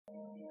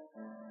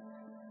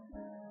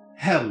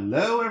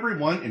Hello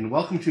everyone and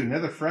welcome to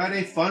another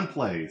Friday Fun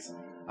Plays.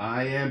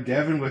 I am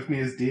Devin, with me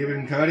is David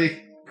and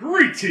Cody.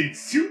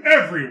 Greetings to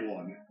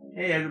everyone!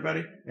 Hey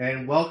everybody.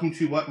 And welcome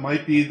to what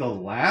might be the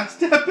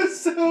last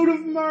episode of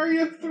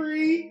Mario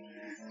 3.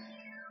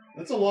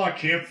 That's a lot of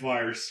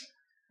campfires.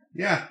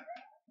 Yeah.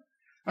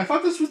 I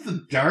thought this was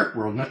the dark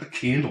world, not the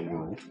candle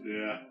world.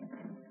 Yeah.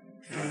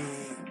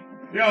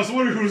 Yeah, I was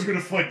wondering who was going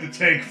to fight the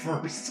tank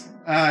first.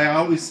 I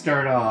always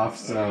start off,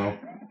 so...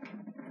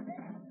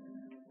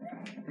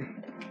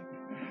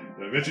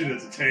 I bet you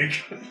it's a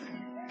tank.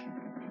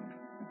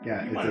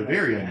 Yeah, it's a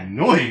very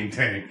annoying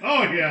tank.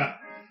 Oh yeah!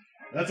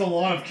 That's a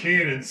lot of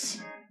cannons.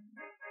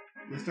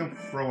 Just don't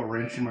throw a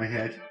wrench in my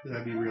head.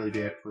 That'd be really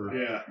bad for...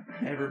 Yeah.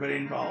 Everybody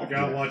involved.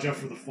 Gotta watch out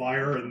for the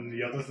fire and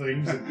the other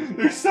things.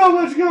 There's so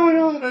much going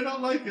on, I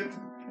don't like it.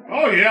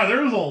 Oh yeah,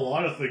 there's a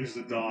lot of things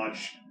to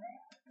dodge.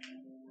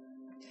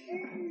 I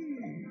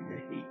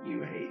hate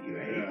you, I hate you,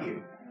 I hate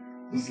you.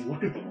 Just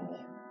look at them all.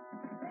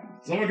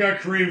 Someone got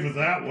creative with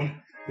that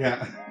one.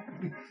 Yeah.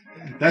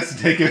 That's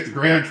to take out the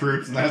ground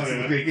troops, and that's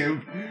yeah. to take out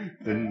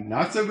the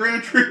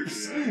not-so-ground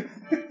troops. Yeah.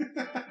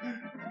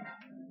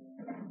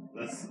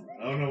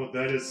 I don't know what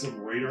that is,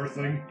 some radar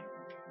thing?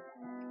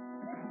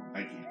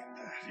 I can't get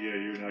that. Yeah,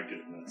 you're not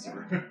getting that,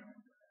 sir.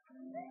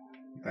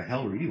 What the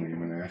hell are you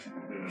aiming at?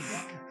 Yeah.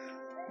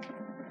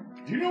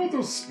 Do you know what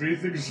those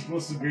speed things are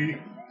supposed to be?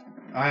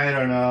 I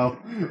don't know.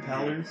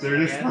 Propellers?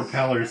 They're just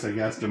propellers, I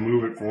guess, to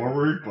move it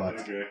forward, but...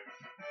 Okay.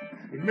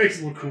 It makes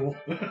it look cool.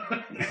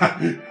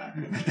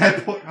 At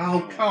that point...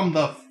 Oh, come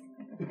the...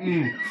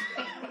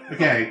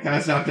 Okay,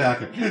 gotta stop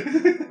talking.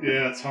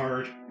 Yeah, it's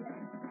hard.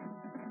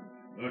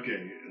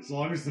 Okay, as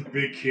long as the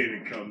big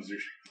cannon comes, you're...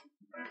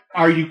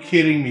 Are you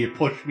kidding me? It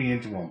pushed me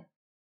into him.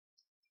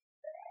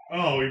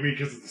 Oh, you mean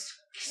because the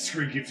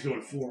screen keeps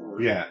going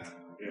forward? Yeah.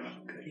 Yeah.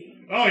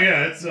 Oh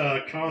yeah, it's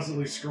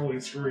constantly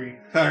scrolling screen.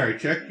 Alright,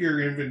 check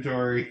your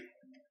inventory.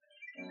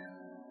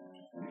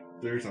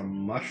 There's a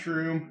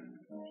mushroom.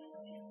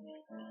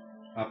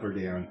 Up or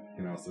down. You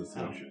can also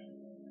switch it.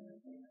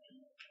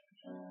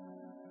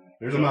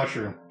 There's a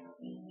mushroom.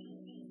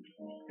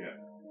 Yeah.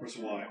 Press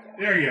Y.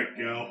 There you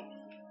go.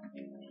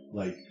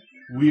 Like,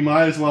 we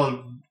might as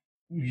well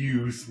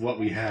use what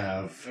we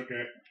have.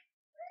 Okay.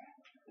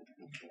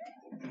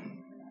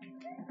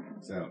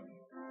 So.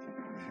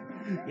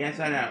 Yes,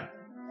 I know.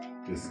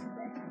 Just.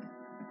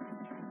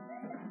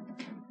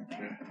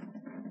 Yeah.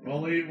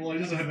 Well, he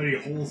doesn't have any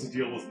holes to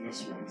deal with in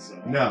this one,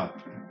 so. No.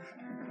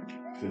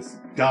 Just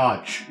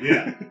dodge.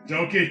 Yeah.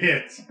 Don't get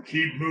hit.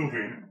 Keep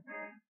moving.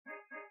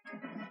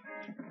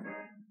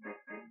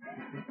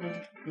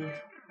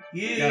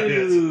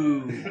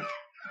 You!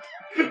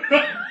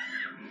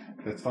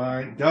 That's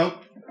fine. Don't.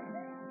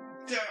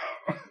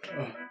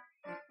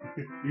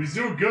 He was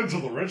doing good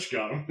until the wrench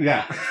got him.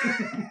 Yeah.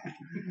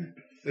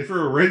 They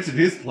threw a wrench in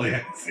his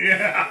plans.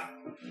 Yeah.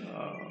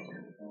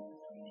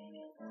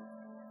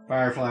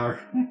 Fire flower.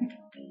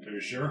 Are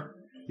you sure?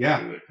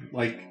 Yeah.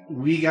 Like,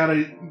 we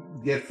gotta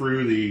get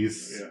through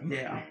these.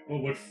 Yeah.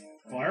 Well, would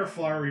fire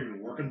flower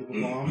even work into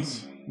the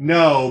bombs?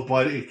 No,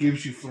 but it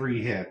gives you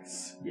 3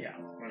 hits. Yeah.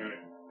 Alright.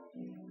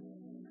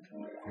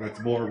 That's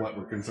more what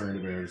we're concerned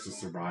about, is just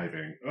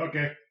surviving.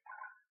 Okay.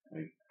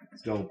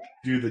 Still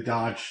do the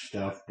dodge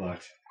stuff,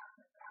 but...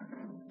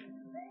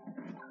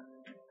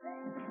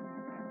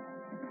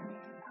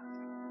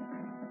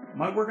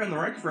 Might work on the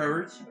wrench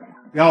throwers.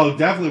 Yeah, I'll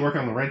definitely work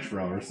on the wrench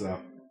thrower, so...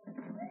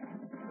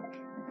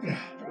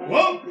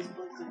 Whoa!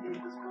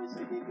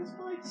 This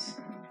place.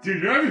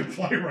 Dude, you're not even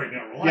playing right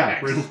now.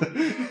 Relax.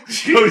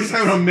 Yeah, Cody's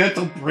having a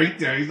mental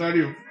breakdown. He's not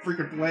even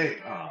freaking playing.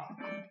 Ah,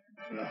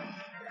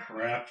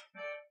 crap.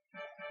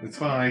 It's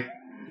fine.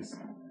 Just...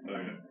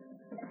 Okay.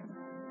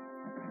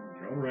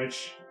 Go,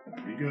 Rich.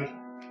 Be good.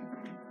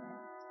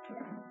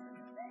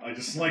 I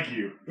dislike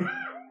you.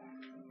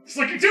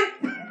 Dislike you too!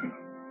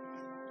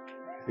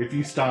 If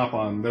you stop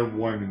on, they're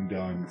one and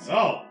done.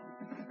 Oh.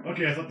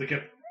 Okay, I thought they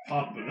kept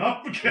popping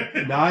up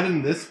again. Not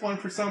in this one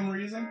for some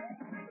reason.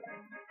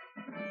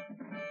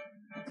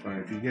 It's fine.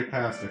 If you get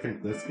past, I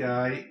think, this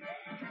guy...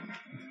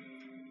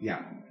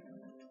 Yeah.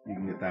 You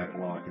can get that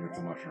block and it's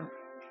a mushroom.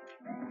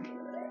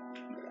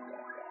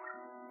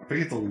 I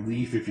think it's a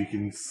leaf if you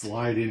can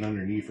slide in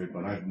underneath it,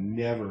 but I've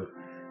never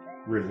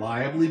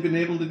reliably been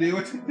able to do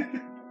it.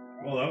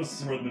 Well, that was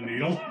throwing the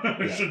needle.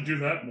 I should do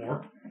that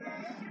more.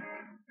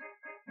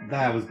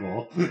 That was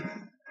bull.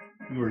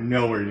 You were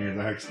nowhere near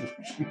that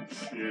explosion.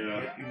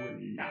 Yeah. You were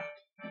not.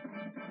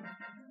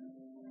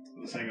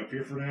 Let's hang up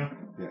here for now.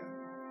 Yeah.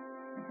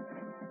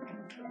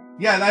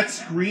 Yeah, that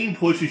screen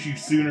pushes you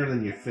sooner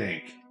than you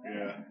think.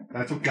 Yeah.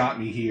 That's what got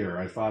me here.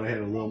 I thought I had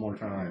a little more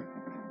time.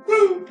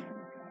 Woo!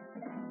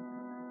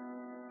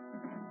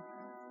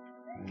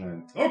 And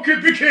then... Okay,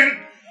 big cannon!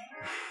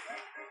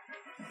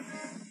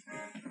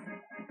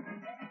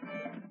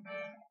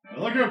 I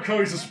like how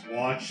Cody's just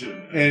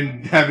watching.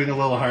 And having a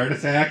little heart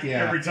attack,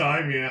 yeah. Every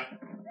time, yeah.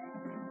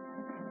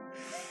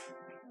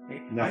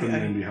 Hey, Nothing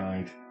in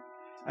behind.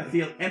 I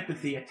feel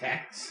empathy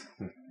attacks.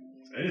 And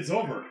it's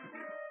over.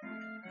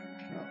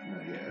 No,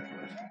 not yet,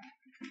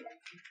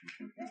 but...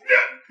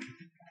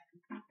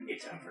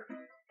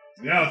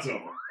 Now it's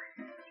over.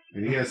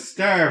 And you get a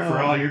star for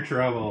all your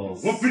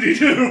troubles.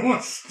 Whoopity-doo,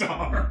 a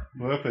star.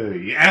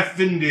 Whoopity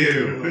effing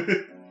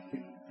do.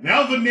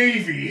 Now the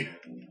Navy.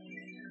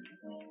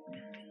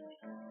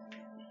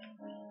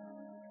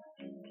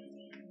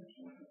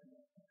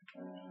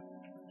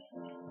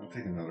 I'll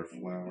take another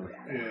flower.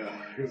 Yeah,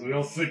 because I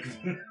don't think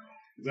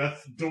that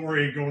door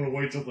ain't going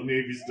away till the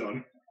Navy's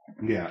done.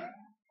 Yeah.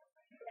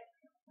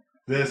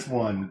 This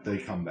one, they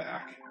come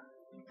back.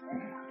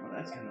 Well,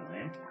 that's kind of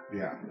lame.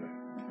 Yeah.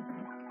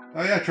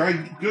 Oh yeah,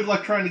 good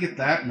luck trying to get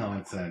that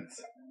nonsense.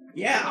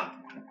 Yeah.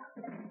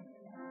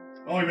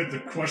 Oh, I meant the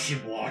question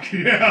block.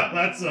 Yeah,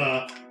 that's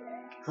a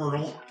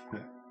hurdle.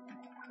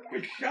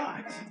 Good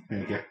shot.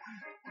 Thank you.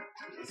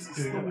 This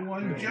is the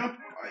one jump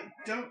I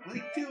don't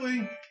like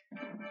doing.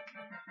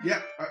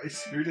 Yep, I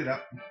screwed it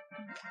up.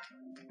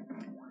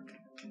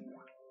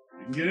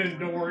 You can get in,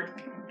 don't worry.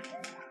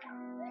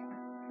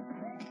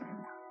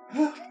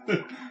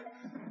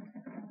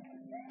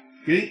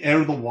 Getting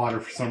out of the water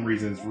for some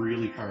reason is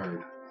really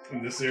hard.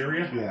 In this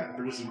area? Yeah.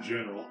 Or just in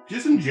general?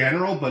 Just in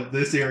general, but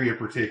this area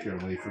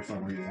particularly for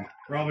some reason.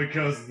 Probably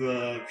because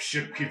the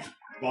ship keeps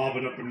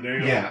bobbing up and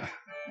down. Yeah.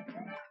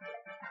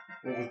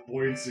 Well, with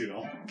buoyancy and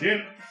all. Get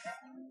it.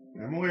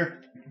 I'm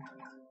aware.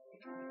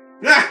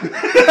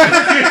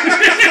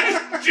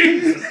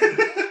 Jesus!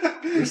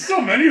 There's so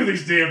many of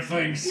these damn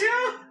things.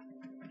 Yeah.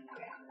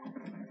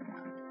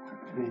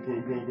 Go,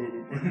 go, go, go,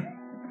 go.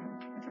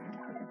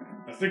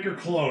 I think you're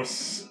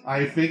close.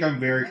 I think I'm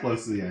very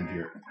close to the end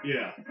here.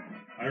 Yeah.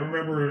 I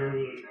remember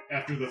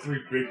after the 3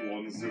 big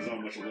ones, there's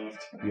not much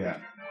left. Yeah,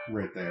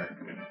 right there.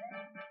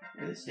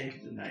 Yeah, this stage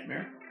is a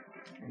nightmare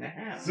and a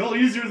half. Still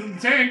easier than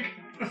the tank.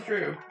 It's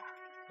true.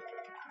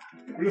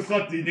 Would have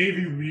thought the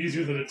Navy would be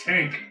easier than a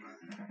tank.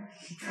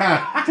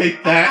 Ha!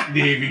 Take that,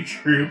 Navy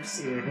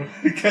troops. Yeah.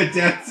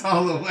 Cadets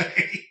all the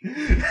way.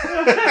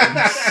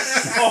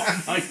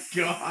 Oh my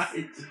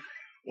god.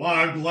 Well,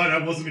 I'm glad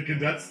I wasn't a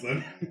cadets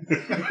then.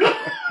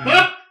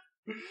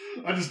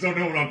 I just don't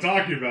know what I'm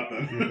talking about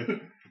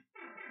then.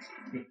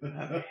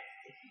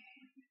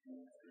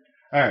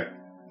 Alright.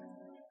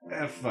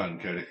 Have fun,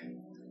 Cody.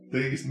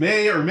 These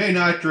may or may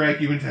not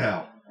drag you into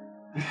hell.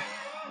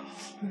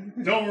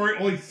 Don't worry,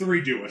 only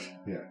 3 do it.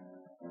 Yeah.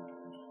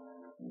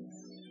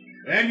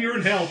 And you're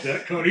in hell,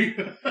 Cody.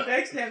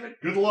 Thanks, David.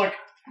 Good luck.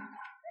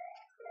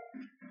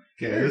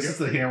 Okay, There this you is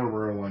the hammer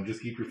burrow one.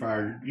 Just keep your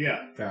fire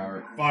Yeah,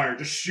 power. fire.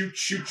 Just shoot,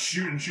 shoot,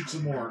 shoot, and shoot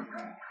some more.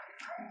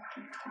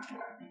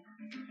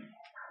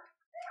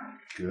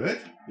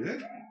 Good,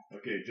 good.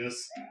 Okay,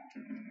 just...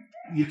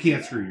 You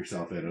can't screw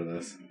yourself out of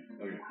this.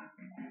 Okay.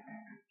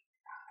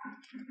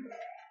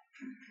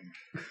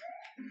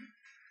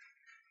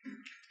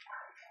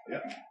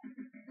 Yep.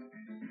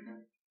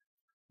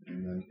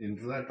 And then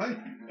into that pipe.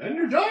 And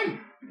you're done.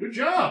 Good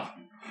job.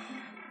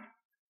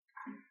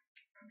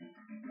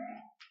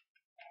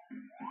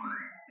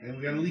 And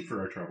we got a leaf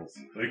for our troubles.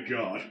 Thank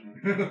God.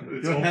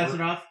 It's You want to pass over.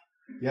 it off?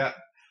 Yeah.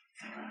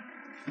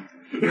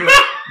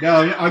 No,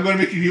 I'm going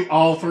to make you do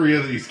all 3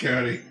 of these,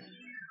 Cody.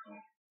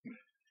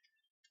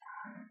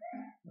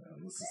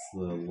 This is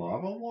the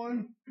lava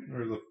one?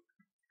 Or the...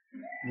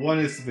 One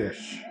is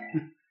fish.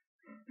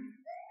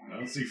 I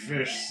don't see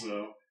fish,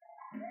 so...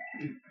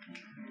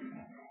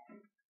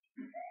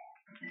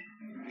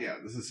 Yeah,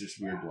 this is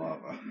just weird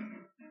lava.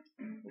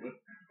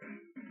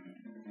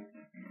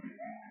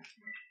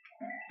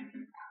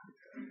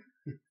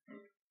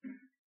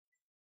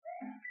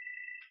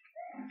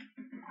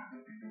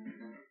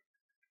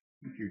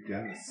 You're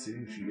down as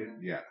soon as you get...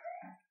 Yeah.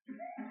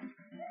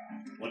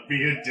 Let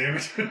me in, damn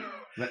it.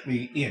 Let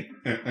me in.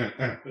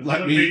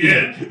 Let me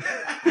in.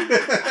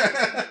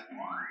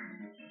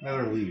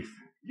 Another leaf.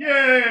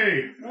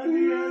 Yay! Let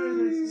me out of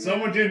this.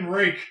 Someone didn't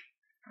rake.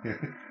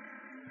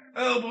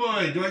 Oh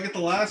boy, do I get the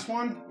last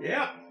one?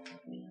 Yeah.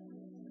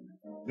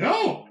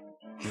 No!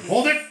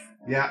 Hold it!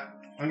 Yeah.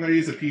 I'm going to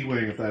use a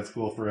P-Wing if that's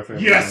cool for FM.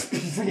 Yes!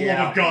 For the Yeah.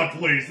 love of God,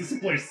 please. This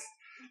place...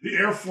 The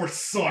Air Force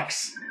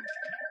sucks.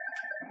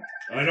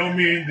 I don't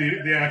mean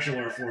the actual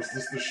Air Force,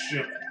 just the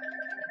ship.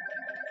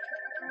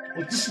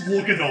 Well, just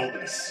look at all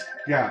this.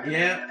 Yeah.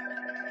 Yeah.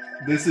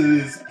 This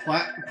is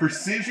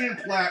precision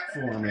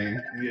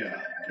platforming Yeah.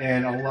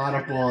 and a lot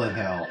of bullet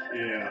hell.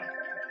 Yeah.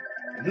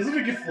 Doesn't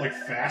it get, like,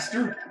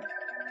 faster?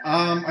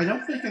 I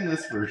don't think in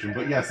this version,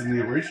 but yes, in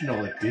the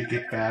original it did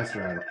get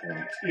faster at a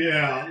point.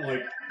 Yeah,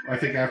 like, I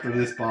think after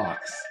this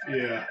box.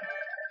 yeah.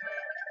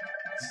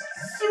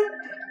 Soup!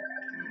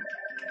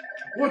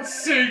 What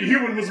sane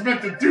human was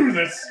meant to do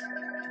this?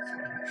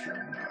 I'm sure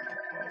I'm not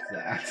above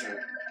that.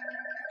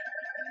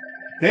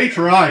 They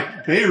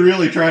try. They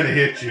really try to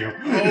hit you.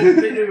 Oh,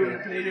 they do.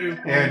 They do.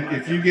 And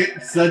if you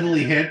get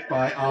suddenly hit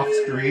by off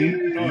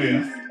screen, Oh,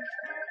 yeah.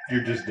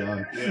 you're just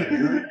done.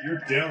 Yeah, you're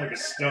down like a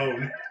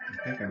stone.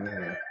 I think I'm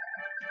there.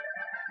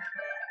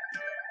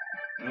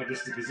 Now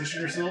just to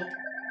position yourself.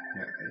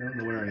 Yeah, I don't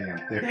know where I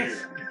am. There.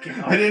 Thanks.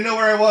 I didn't know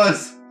where I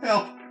was.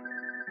 Help.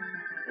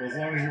 Well, as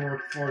long as you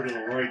weren't far to the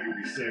right, you'll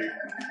be safe.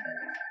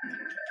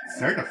 It's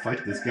hard to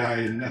fight this guy.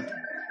 And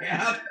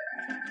Yeah.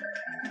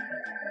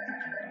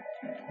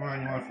 Come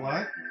on, you want to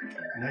fly?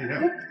 No, you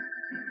don't.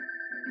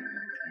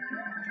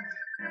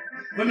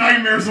 The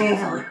nightmare's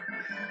over!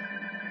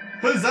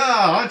 Huzzah!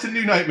 On to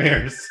new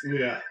nightmares.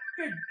 Yeah.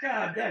 Good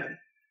job, Devin.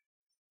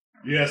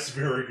 Yes,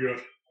 very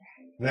good.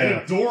 Yeah.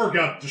 And a door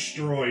got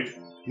destroyed.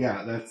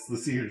 Yeah, that's the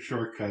secret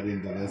shortcut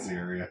into this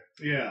area.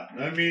 Yeah,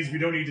 that means we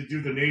don't need to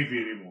do the Navy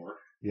anymore.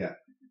 Yeah.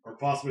 Or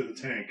possibly the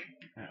tank.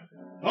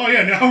 Oh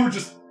yeah, now we're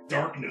just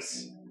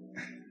darkness.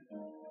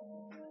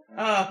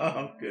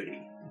 Oh,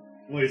 goody.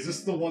 Wait, is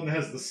this the one that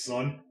has the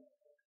sun?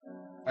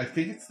 I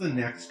think it's the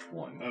next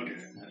one. Okay.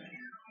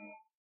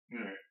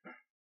 Alright.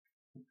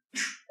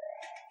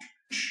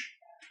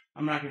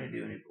 I'm not going to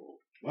do any gold.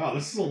 Wow,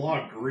 this is a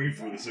lot of green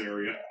for this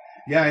area.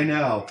 Yeah, I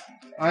know.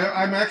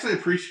 I'm actually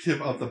appreciative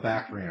of the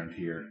background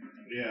here.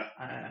 Yeah.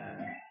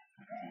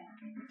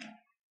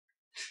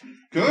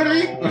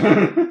 Goody!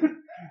 No.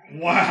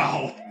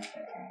 Wow!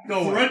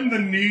 Go Threading the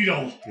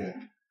needle. Yeah.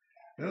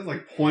 That was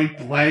like point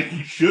blank.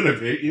 He should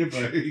have hit you,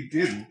 but he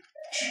didn't.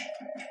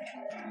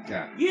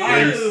 Yeah.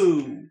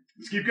 You!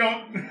 Let's keep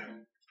going.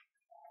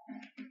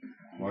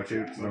 Watch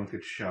out so don't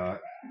get shot.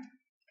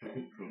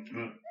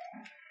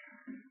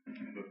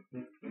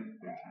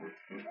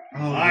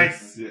 Oh, Hi.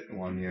 that's it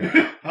one,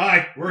 yeah.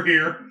 Hi, we're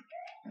here.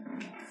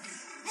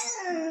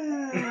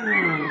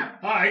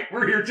 Hi,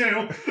 we're here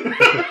too.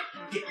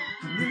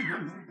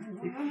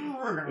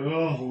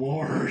 Oh,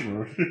 Lord.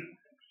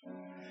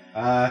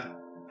 I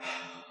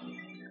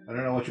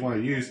don't know what you want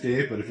to use,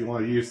 Dave, but if you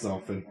want to use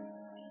something.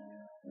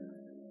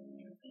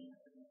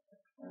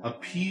 A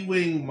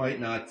P-Wing might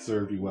not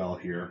serve you well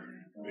here.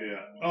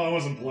 Yeah. Oh, I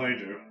wasn't planning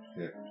to.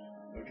 Yeah.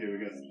 Okay, we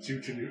got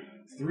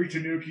 3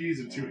 Tanukis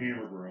and 2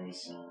 Hammer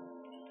Bros.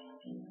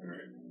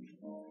 Alright.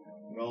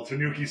 Well,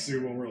 Tanuki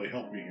Sue won't really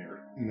help me here.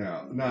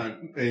 No, not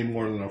any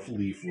more than a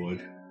leaf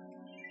would.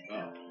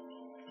 Oh.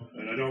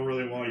 And I don't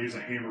really want to use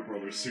a Hammer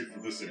Brothers suit for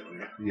this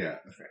area. Yeah,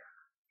 okay.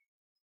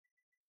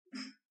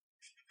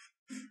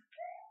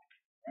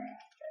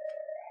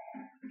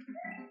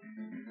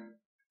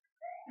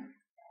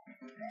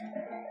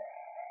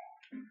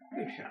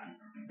 Good shot.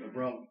 No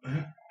problem.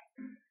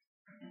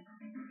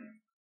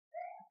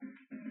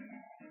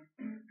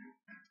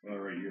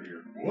 Alright, you're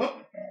here. Whoop!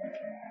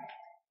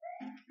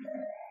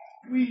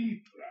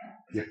 Whee!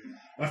 Yeah.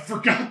 I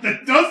forgot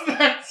that does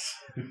that!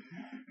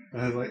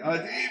 I was like, oh,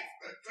 Dave,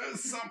 that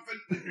does something.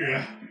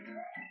 Yeah.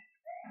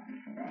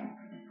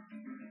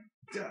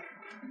 Duck.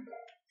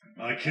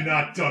 I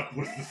cannot duck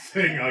with the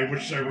thing. I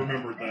wish I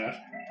remembered that.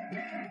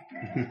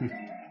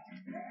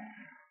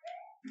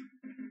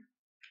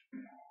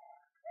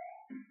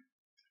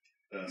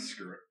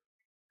 Screw it.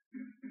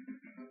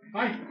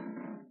 Hi.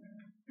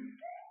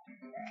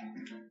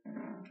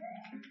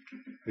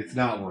 It's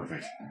not worth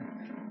it.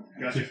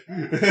 Gotcha.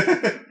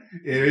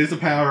 It is a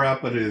power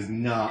up, but it is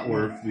not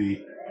worth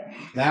the.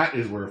 That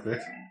is worth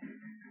it.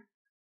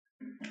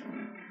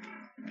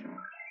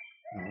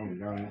 Oh, we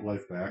got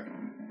life back.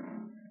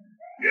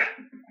 Yeah.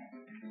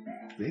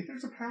 I think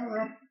there's a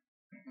power up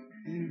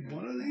in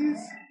one of these?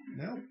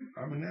 Nope,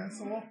 I'm an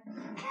asshole.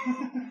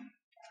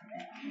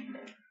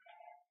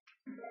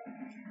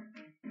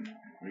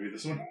 Maybe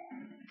this one?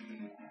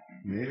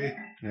 Maybe.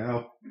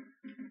 No.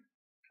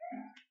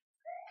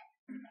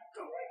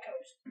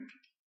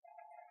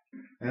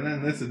 And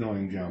then this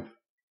annoying jump.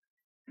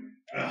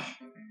 Ugh.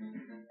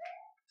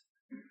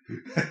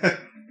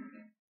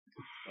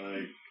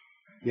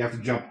 You have to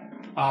jump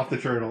off the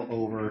turtle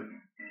over.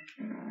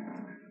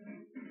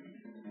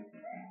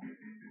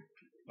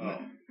 Oh.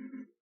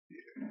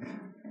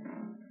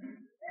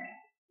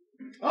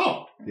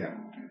 Oh! Yeah.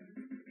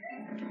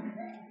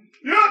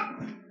 Yeah!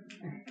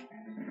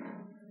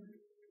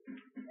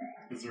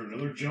 Is there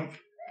another jump?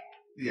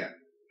 Yeah.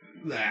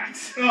 That.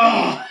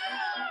 Oh!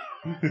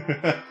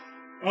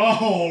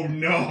 Oh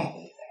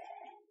no!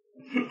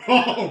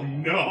 Oh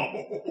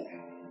no!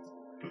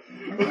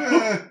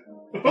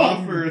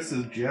 Offer a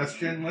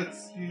suggestion.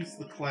 Let's use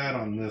the clad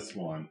on this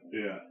one.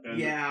 Yeah. And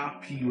Yeah.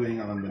 P-Wing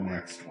on the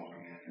next one.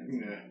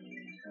 Yeah.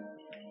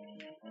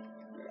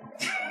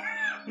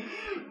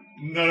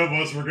 None of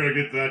us were gonna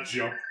get that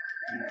jump.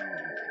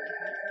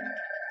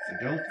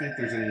 I don't think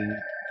there's any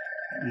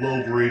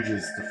low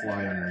bridges to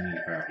fly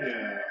underneath.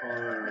 Yeah,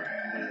 or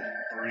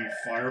any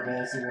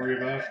fireballs to worry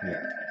about.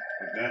 Yeah.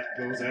 Like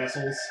those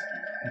assholes.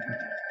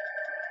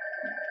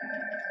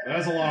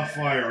 That's a lot of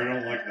fire, I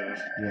don't like that.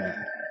 Yeah.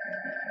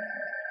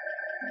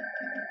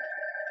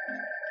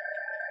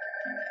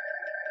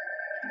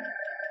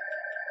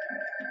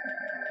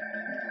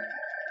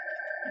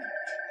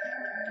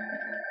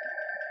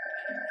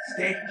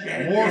 Stick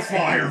J. More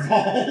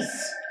fireballs!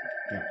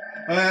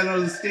 I know,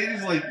 the stage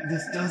is like,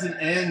 this doesn't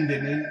end,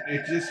 and then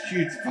it just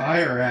shoots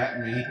fire at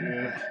me.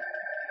 Yeah.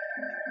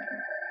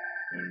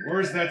 And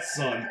where's that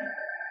sun?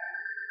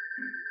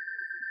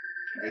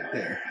 Right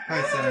there.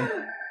 Hi,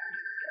 son.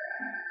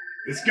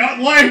 It's got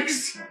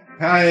legs!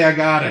 Hi, I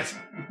got it.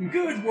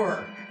 Good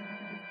work.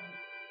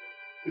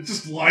 It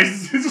just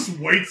lies, it just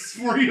waits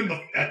for you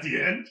at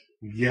the end?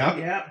 Yep.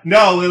 Yep.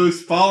 No, it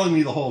was following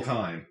me the whole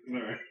time.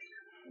 Alright.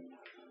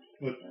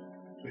 But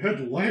it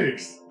had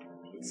legs.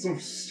 It's so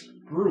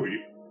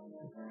screwy.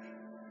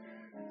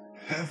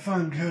 Have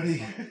fun,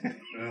 Cody.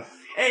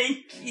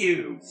 Thank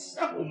you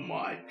so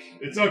much.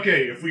 It's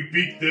okay. If we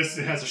beat this,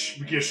 it has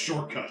we get a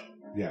shortcut.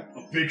 Yeah.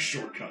 A big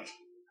shortcut.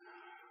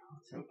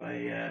 So if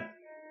I,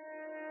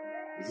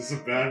 Is this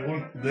a bad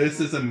one? This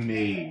is a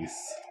maze.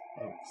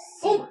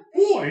 Oh,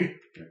 boy!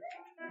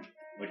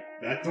 Like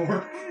that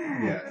door?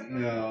 Yeah,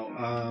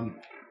 no,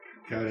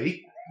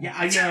 Cody? Yeah,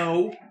 I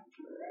know.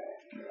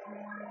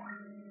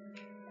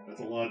 That's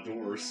a lot of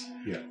doors.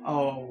 Yeah.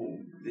 Oh,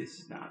 this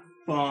is not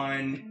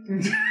fun.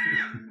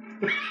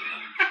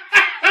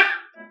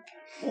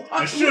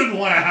 I should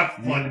laugh,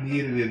 You but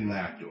need it in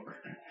that door.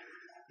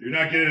 you're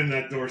not getting in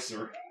that door,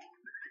 sir.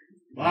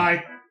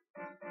 Bye.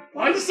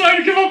 I decided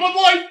to give up on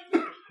life!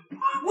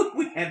 Why would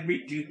we have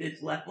me do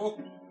this level?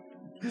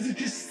 Because it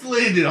just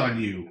landed on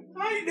you.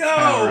 I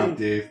Power know! up,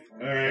 Dave.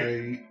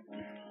 Alright.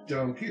 I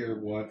don't care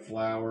what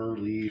flower,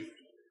 leaf,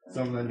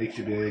 something that makes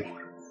you big.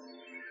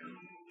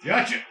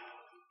 Gotcha!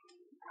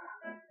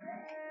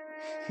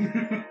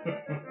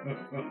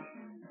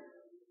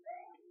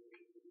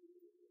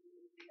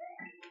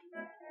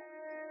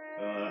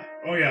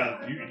 Oh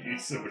yeah, you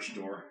said which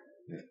door.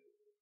 Yeah.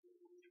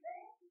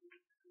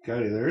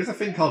 Cody, there is a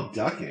thing called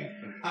ducking.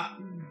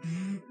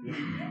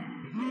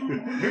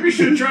 Maybe you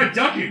should have tried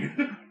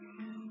ducking.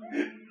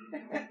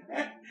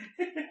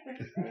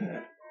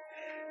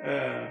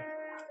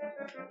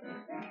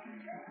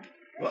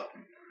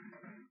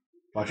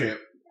 Watch out.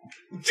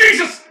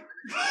 Jesus!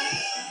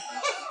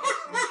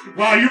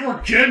 Wow, you were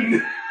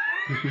kidding.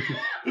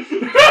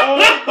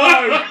 Oh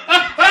my!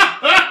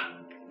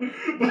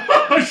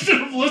 I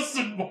should have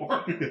listened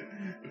more.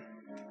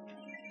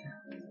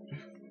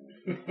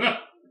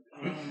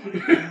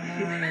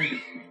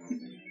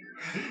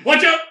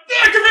 Watch out!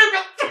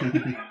 Come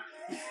here!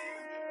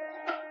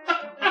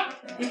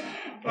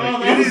 Oh,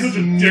 that It was is such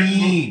a dick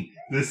move. mean,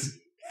 this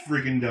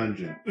friggin'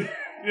 dungeon.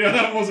 Yeah,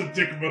 that was a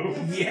dick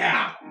move.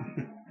 Yeah!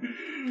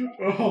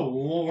 Oh,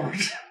 Lord.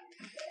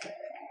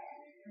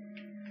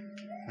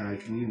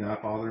 Can you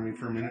not bother me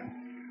for a minute?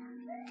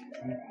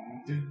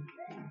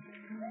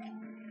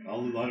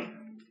 I'll let him.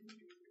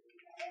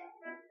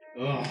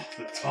 Ugh,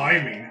 the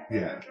timing.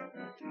 Yeah.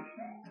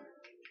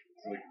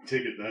 Like,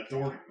 take it that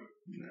door?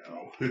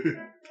 No.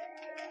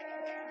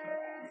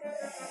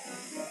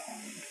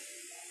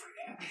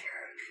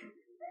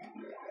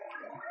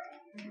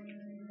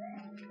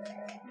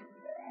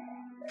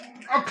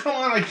 Oh, come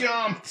on, I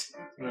jumped!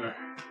 There.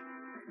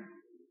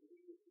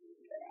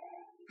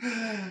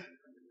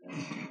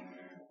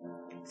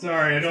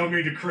 Sorry, I don't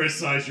mean to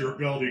criticize your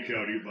ability,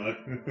 Cody,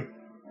 but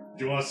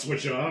do you want to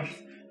switch it off?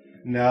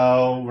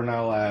 No, we're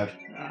not allowed.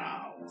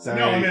 Ow. Sorry.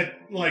 No, I meant,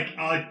 like,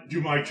 I'll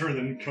do my turn,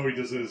 then Cody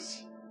does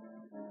his.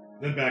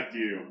 Then back to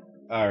you.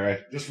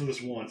 Alright. Just for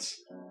this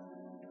once.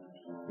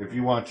 If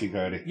you want to,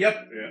 Cody.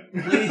 Yep, Yeah.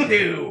 please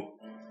do.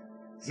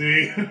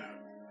 See?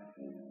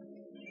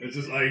 It's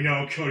just, I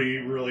know Cody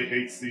really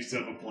hates these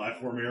type of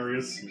platform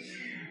areas.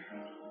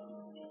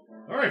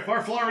 Alright,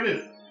 Fire Flower it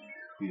is.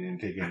 You didn't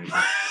take anything.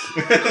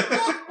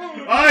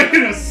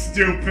 I'm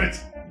stupid!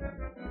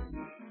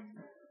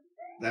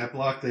 That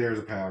block there is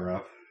a power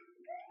up.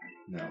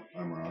 No,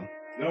 I'm wrong.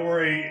 Don't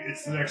worry,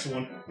 it's the next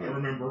one. I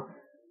remember.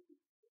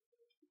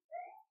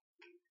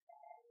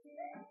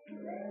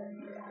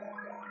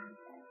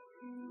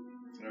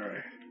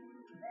 Alright.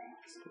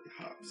 Let's play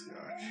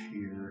hopscotch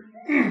here.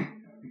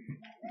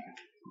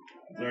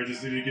 Sorry, I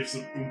just need to give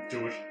some oomph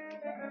to it.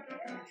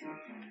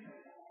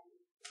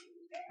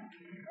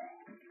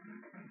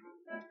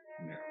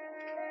 No.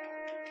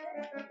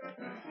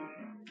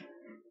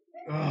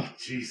 Oh,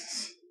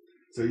 Jesus.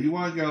 So you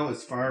want to go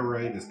as far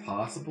right as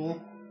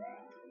possible?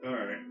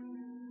 Alright.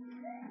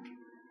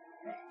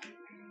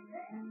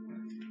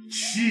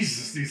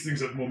 Jesus, these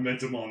things have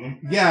momentum on them.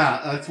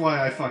 Yeah, that's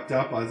why I fucked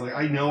up. I was like,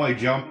 I know I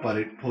jumped, but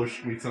it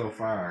pushed me so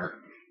far.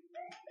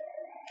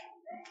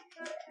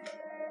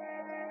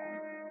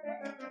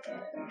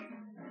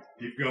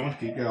 Keep going.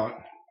 Keep going.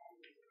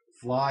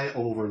 Fly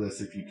over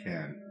this if you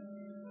can.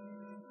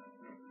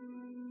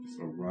 Just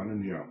go run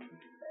and jump.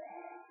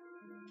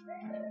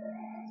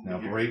 Now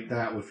break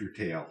that with your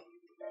tail.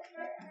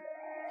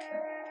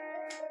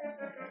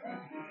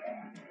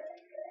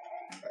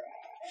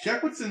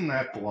 Check what's in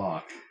that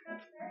block.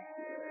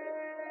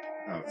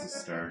 Oh, it's a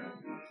star.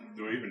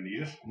 Do I even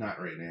need it?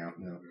 Not right now,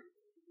 no.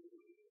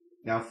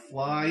 Now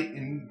fly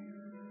in...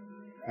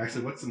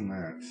 Actually, what's in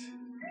that?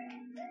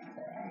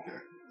 Okay.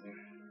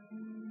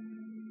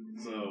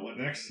 So, what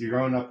next? You're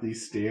going up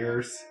these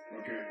stairs.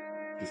 Okay.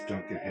 Just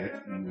don't get hit.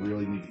 You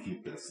really need to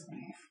keep this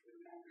leaf.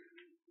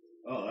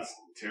 Oh, that's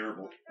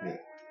terrible. Yeah.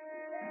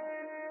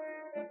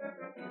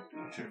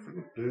 Check for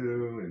the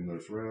boo and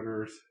those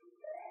rotors.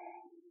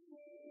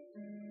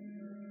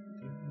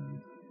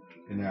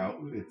 And now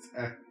it's...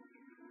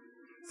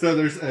 So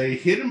there's a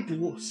hidden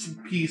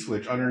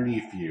P-switch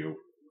underneath you.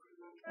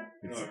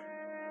 It's,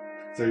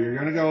 So you're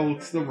going to go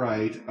to the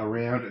right,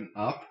 around, and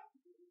up.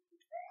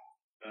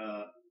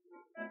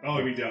 Oh,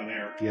 I mean down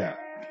there. Yeah.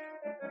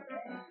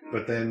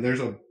 But then there's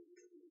a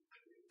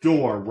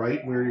door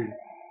right where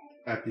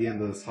at the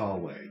end of this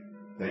hallway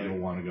that you'll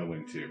want to go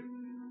into.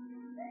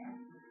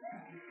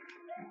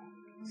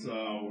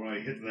 So when I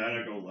hit that,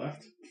 I go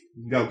left?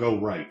 No, go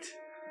right.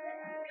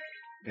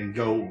 And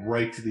go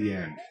right to the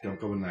end. Don't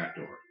go in that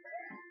door.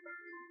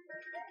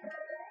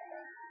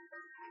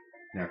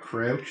 Now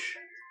crouch,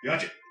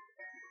 Gotcha.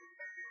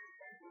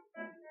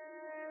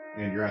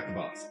 and you're at the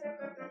boss.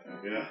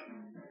 Yeah.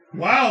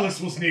 Wow, this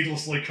was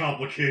needlessly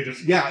complicated.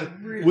 Yeah,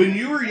 when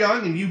you were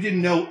young and you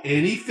didn't know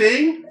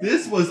anything,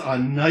 this was a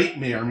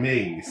nightmare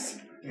maze.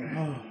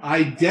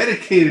 I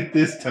dedicated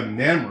this to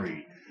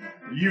memory.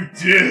 You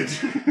did.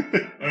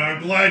 And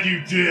I'm glad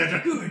you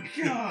did. Good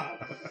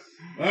job.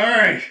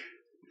 Alright.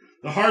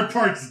 The hard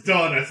part's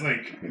done, I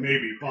think.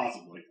 Maybe,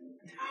 possibly.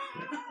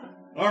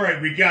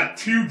 Alright, we got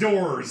 2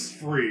 doors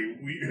free.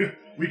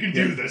 We can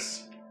do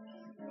this.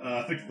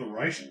 I think to the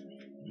right.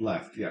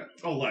 Left, yeah.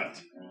 Oh,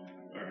 left.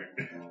 Alright.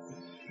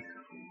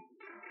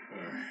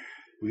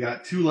 We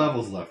got 2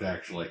 levels left,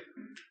 actually.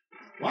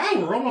 Wow,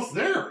 we're almost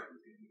there.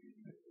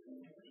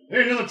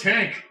 Hey, another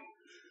tank.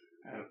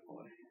 Oh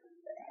boy.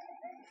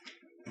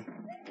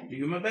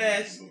 Do my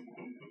best.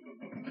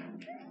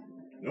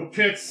 No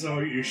pits, so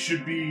you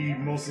should be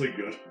mostly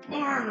good.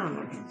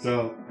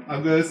 So,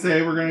 I'm going to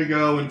say we're going to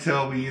go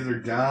until we either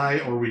die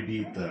or we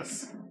beat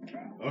this.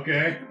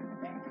 Okay.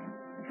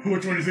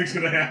 Which one do you think's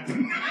gonna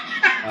happen?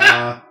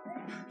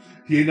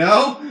 You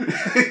know?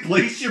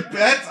 Place your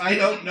bets? I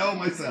don't know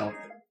myself.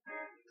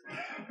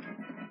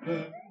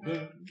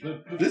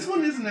 This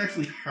one isn't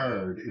actually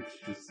hard.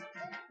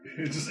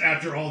 It's just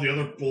after all the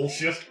other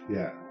bullshit.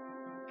 Yeah.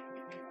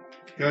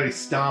 Cody,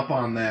 stomp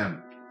on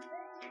them.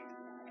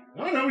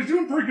 I don't know, he's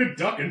doing pretty good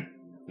ducking.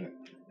 He's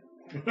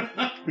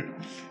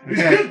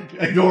Yeah, good.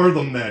 ignore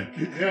them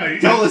then. Yeah,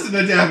 Don't listen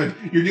to Devin.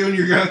 You're doing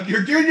your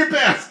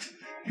best.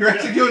 You're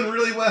actually doing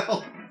really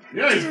well.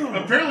 Yeah, he's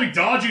apparently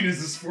dodging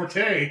is his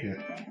forte.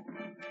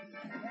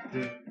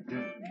 Yeah.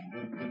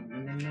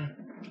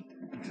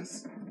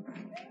 Just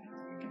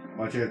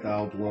watch it.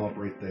 That'll blow up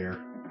right there.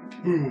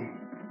 Boom.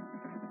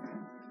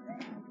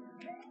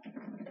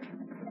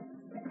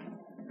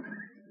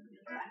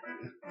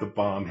 The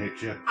bomb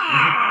hit you.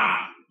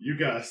 Ah! You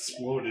got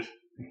exploded.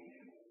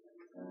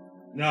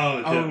 No,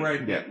 it Oh, didn't.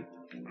 right. Yeah.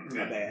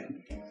 My bad.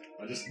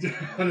 I just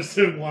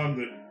didn't want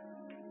him to.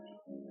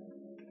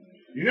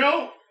 You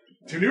know,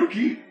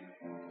 Tanuki.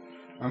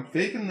 I'm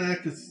faking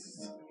that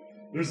because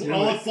There's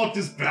all that's left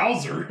is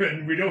Bowser,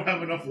 and we don't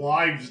have enough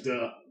lives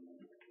to.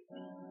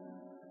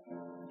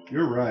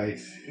 you're right.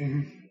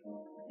 I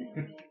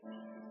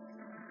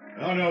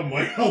don't know,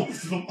 might help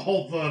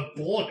the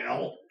bullet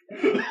hell.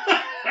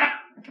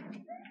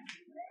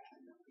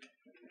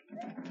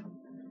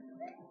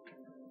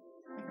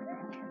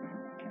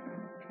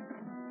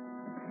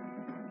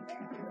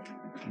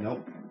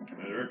 Nope.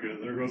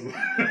 There goes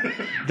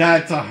the.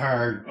 That's a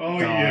hard. Oh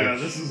dodge. yeah,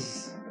 this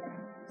is.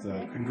 So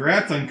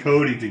congrats on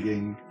Cody to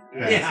getting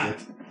past Yeah. it.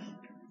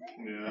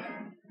 Yeah.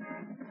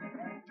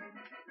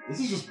 This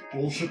is just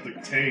bullshit the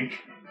tank.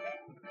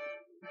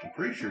 I'm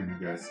pretty sure you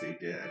guys stay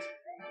dead.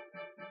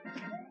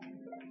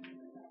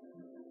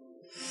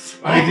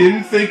 I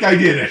didn't think I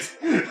did it.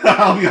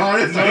 I'll be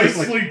honest. I was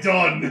like, Nicely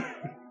done.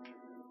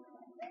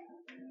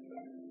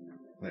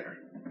 there.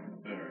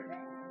 Alright.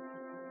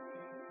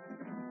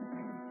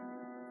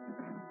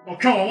 Oh,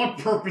 come on, what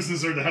purpose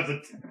is there to have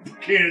the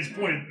cannons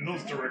pointed in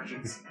those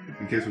directions?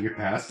 In case we get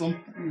past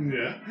them.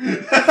 Yeah.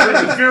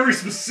 There's a very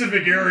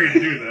specific area to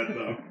do that,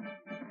 though.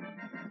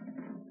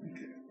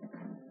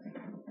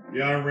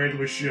 Yeah, I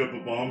randomly shoot up a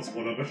bomb,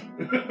 split up it.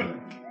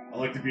 I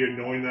like to be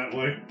annoying that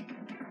way.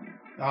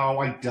 Oh,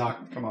 I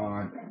ducked. Come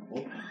on.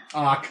 Oh.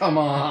 Ah, come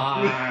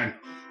on.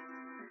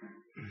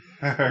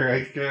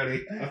 Alright,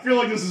 Cody. I feel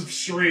like this is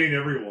straying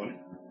everyone.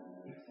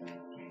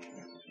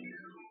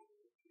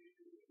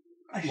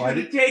 I Why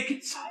should have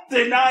taken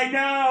something I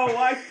know.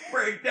 I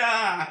freaked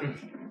out.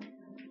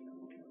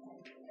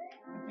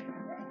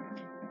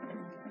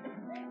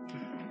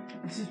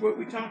 This is what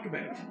we talk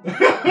about.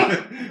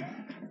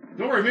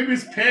 Don't worry, maybe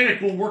his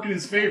panic will work in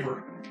his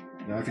favor.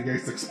 Now if you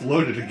guys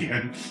exploded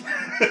again.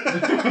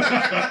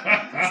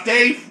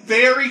 Stay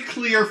very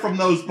clear from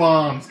those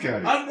bombs,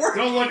 Cody. I'm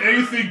working. Don't let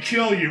anything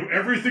kill you.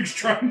 Everything's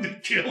trying to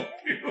kill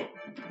you.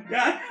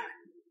 God.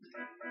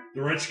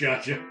 The wretch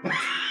got you.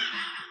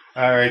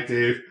 Alright,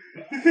 Dave.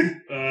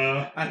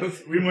 I don't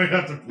think We might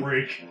have to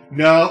break.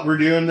 No, we're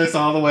doing this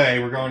all the way.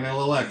 We're going a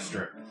little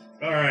extra.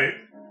 Alright.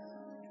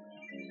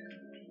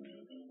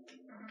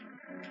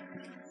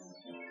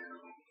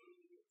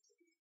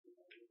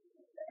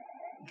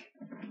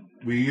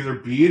 We either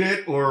beat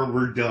it or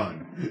we're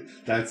done.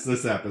 That's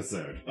this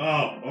episode.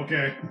 Oh,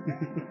 okay.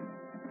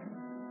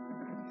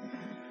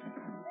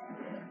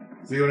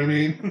 See what I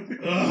mean?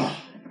 Ugh.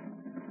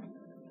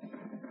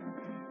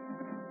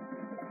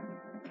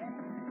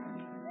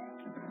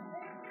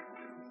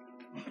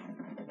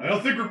 I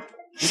don't think we're.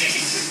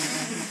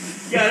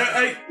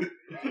 Yeah,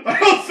 I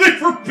don't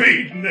think we're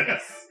beating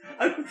this.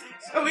 I don't think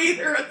so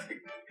either. I think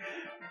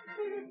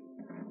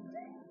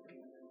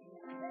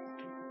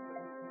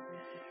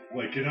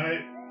Wait, can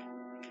I?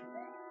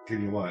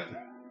 Can you what?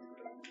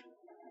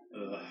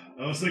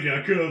 I was thinking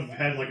I could have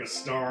had like a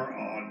star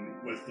on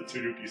with the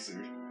Tanuki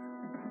suit.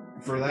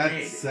 For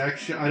that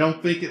section, I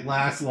don't think it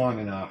lasts long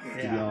enough, to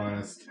be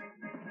honest.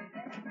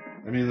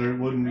 I mean, there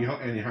wouldn't be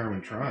any harm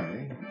in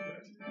trying.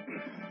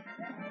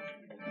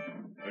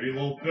 Any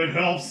little bit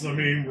helps. I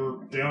mean, we're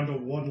down to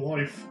 1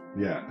 life.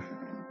 Yeah.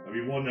 I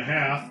mean,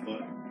 1.5,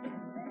 but...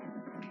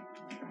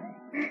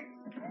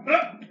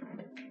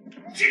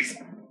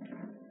 Jeez!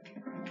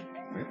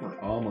 I think we're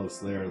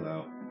almost there,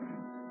 though.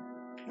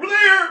 We're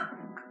there!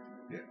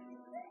 Yeah.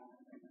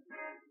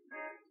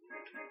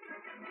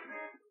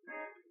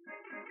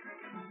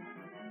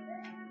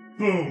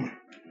 Boom!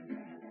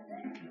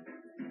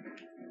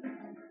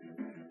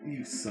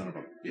 You son of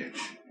a bitch.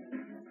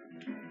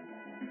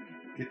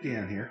 Get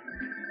down here.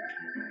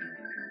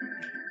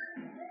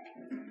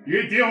 You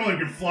ain't the only one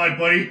who can fly,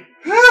 buddy.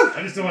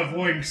 I just don't have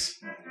wings.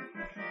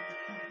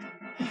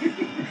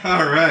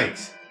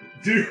 Alright.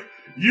 Dude,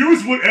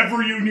 use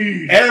whatever you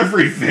need.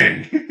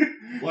 Everything!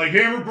 Like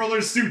Hammer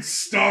Brothers suit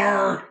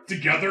star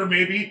together,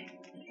 maybe?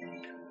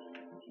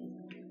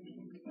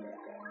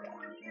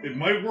 It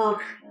might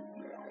work.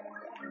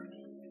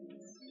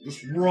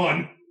 Just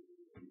run.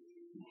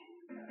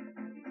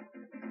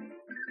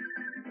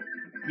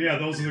 Yeah,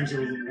 those things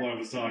are what I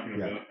was talking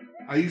about.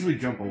 I usually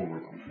jump over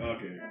them.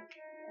 Okay.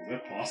 Is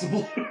that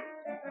possible?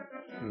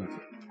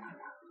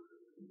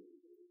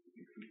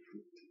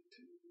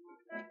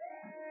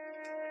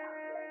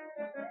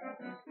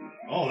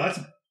 Oh, that's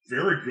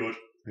very good.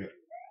 Yeah.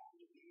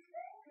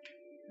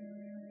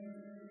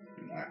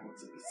 That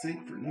one's in the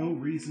sink for no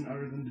reason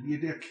other than to be a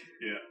dick.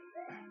 Yeah.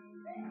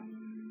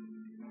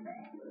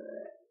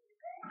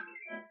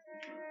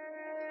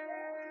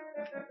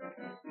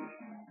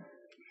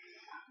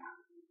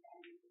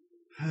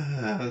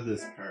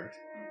 This part.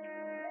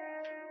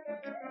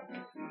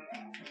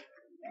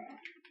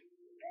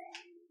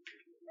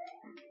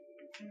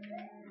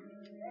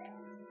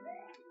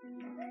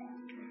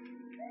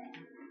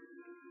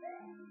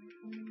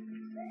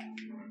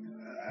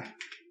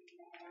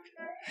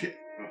 Shit.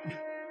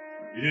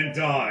 You didn't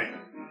die.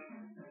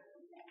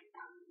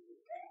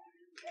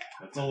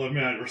 That's all that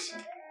matters.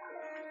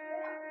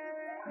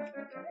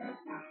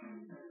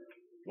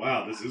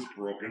 Wow, this is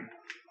broken.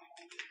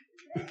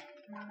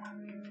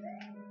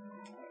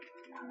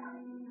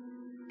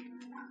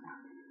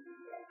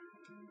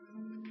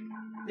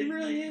 It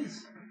really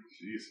is.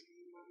 Jeez.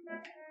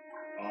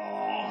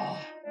 Oh.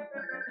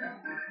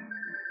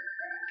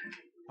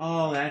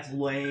 Oh, that's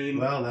lame.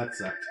 Well, that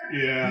sucked.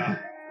 Yeah,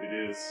 it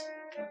is.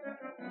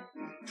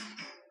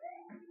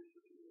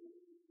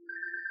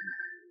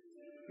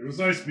 It was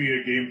nice being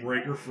a game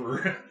breaker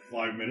for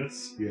 5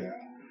 minutes. Yeah.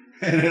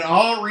 And it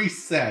all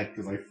reset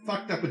because I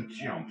fucked up a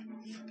jump.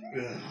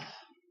 Ugh.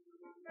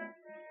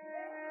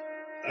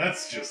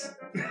 That's just...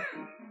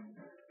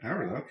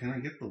 However, though, can I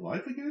get the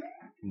life again?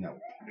 No.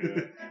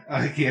 Yeah.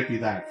 I can't be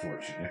that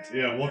fortunate.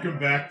 Yeah, welcome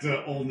back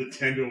to old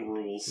Nintendo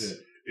rules. Yeah.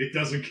 It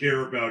doesn't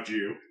care about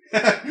you.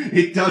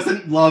 It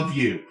doesn't love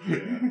you.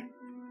 Yeah.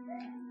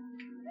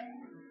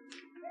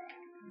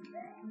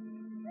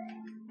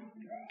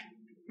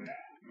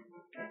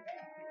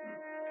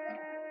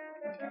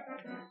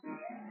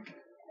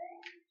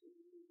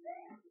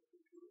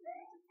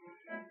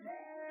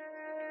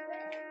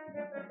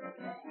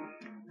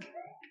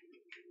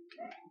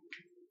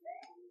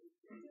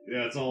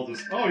 Yeah, it's all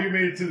just, oh, you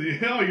made it to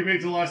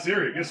the last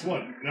area. Guess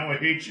what? Now I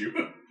hate you.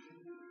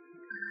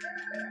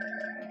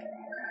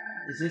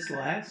 Is this the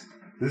last?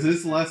 This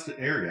is the last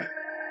area.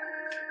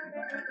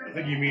 I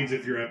think he means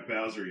if you're at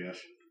Bowser yet.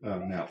 Oh,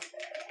 no.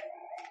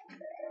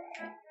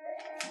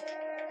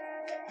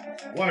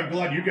 Well, I'm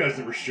glad you guys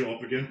never show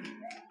up again.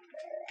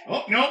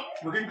 Oh, no,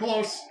 we're getting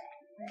close.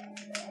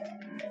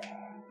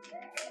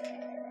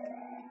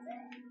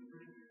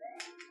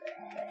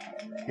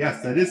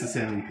 Yes, that is the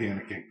sound of me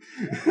panicking.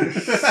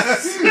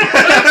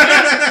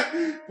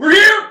 We're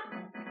here!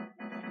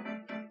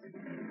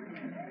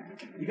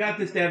 You got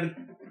this, Devin.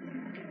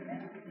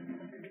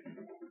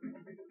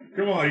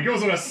 Come on, he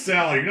goes on a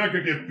salad. You're not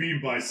going to get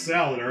beamed by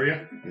salad, are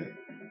you?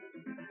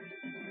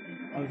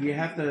 Oh, you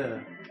have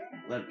to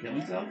let him kill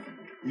himself?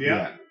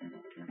 Yeah.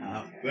 Oh,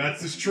 okay.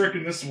 That's his trick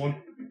in this one.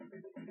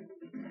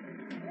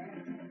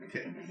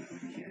 Okay.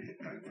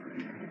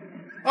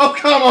 Oh,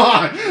 come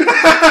on!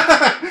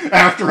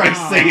 After I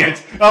say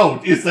it.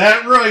 Oh, is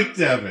that right,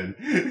 Devin?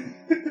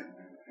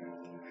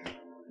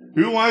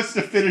 Who wants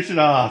to finish it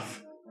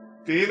off?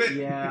 David?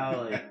 Yeah,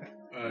 like...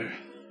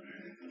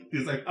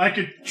 He's like, I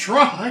could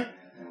try.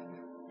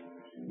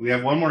 we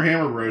have one more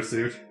Hammer Bros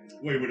suit.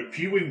 Wait, would a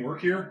P-Wing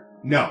work here?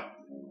 No.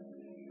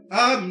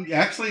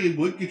 Actually, it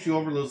would get you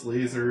over those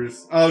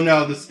lasers. Oh,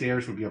 no, the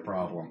stairs would be a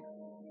problem.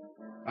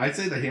 I'd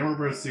say the Hammer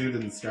Bros suit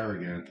and the star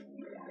again.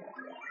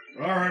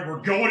 Alright, we're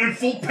going in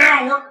full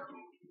power!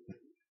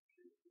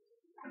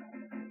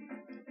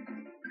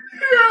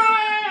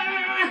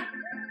 Yeah!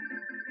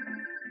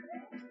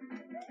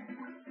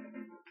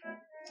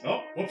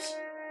 Oh, whoops.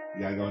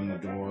 You gotta go in the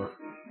door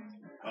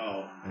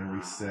Oh. and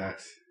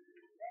reset.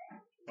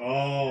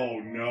 Oh,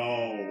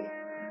 no.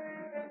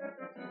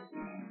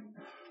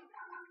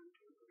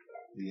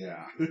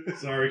 Yeah.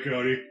 Sorry,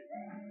 Cody.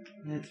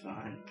 It's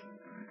fine.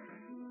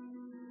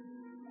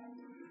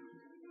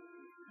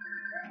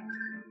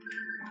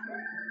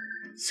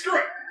 Screw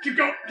it! Keep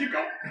going! Keep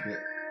going!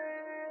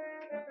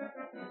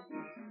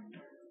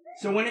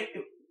 So when it...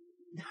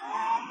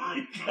 Oh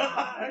my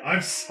god!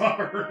 I'm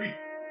sorry.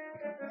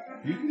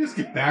 You can just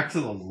get back to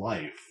the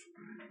life.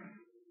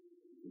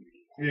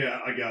 Yeah,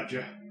 I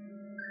gotcha.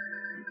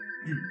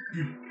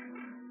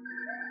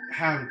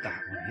 How did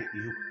that one hit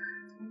you?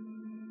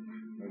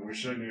 I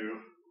wish I knew.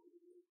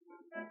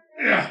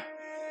 Yeah!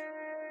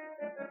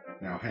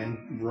 Now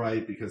hang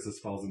right because this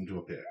falls into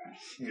a pit.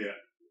 Yeah.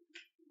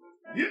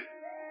 Yep.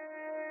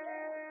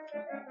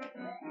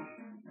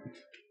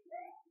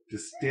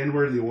 Just stand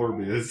where the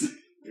orb is.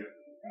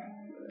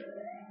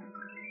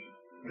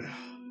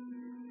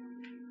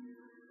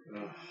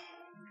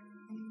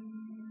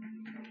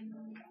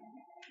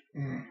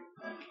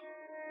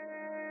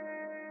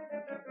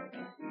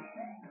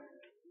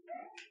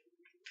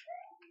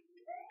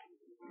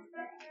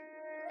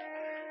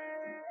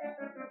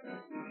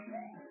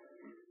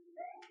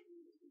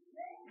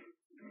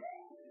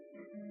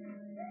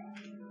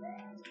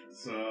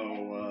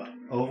 So,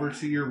 Over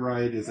to your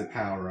right is a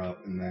power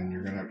up, and then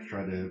you're gonna have to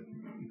try to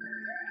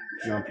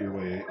jump your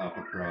way up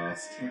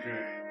across.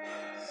 okay.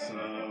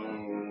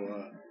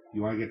 So,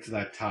 You want to get to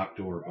that top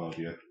door above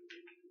you.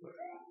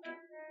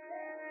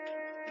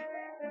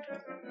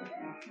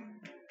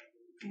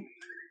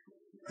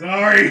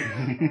 sorry!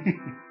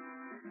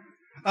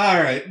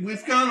 Alright,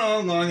 we've gone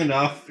on long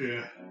enough.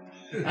 Yeah.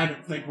 I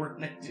don't think we're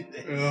gonna do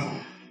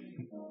this.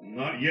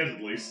 Not yet,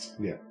 at least.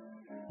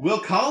 We'll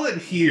call it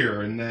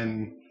here, and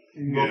then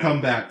we'll Yeah.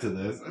 come back to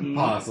this,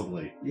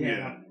 possibly.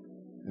 Yeah.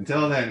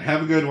 Until then,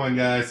 have a good one,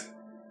 guys.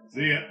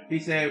 See ya.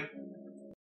 Peace out.